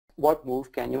what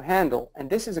move can you handle? And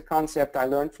this is a concept I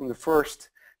learned from the first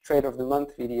Trade of the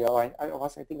Month video. I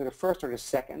think the first or the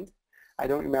second. I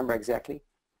don't remember exactly.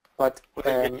 But was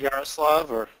it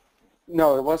Yaroslav or? No,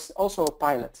 it was also a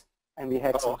pilot, and we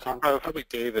had some probably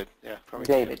David. Yeah, probably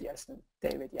David. Yes,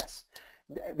 David. Yes,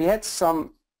 we had some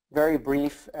very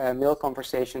brief mail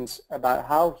conversations about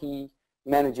how he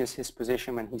manages his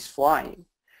position when he's flying,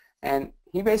 and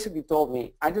he basically told me,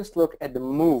 I just look at the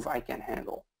move I can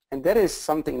handle. And that is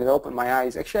something that opened my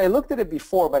eyes. Actually, I looked at it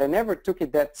before, but I never took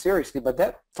it that seriously. But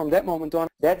from that moment on,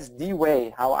 that's the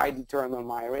way how I determine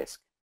my risk.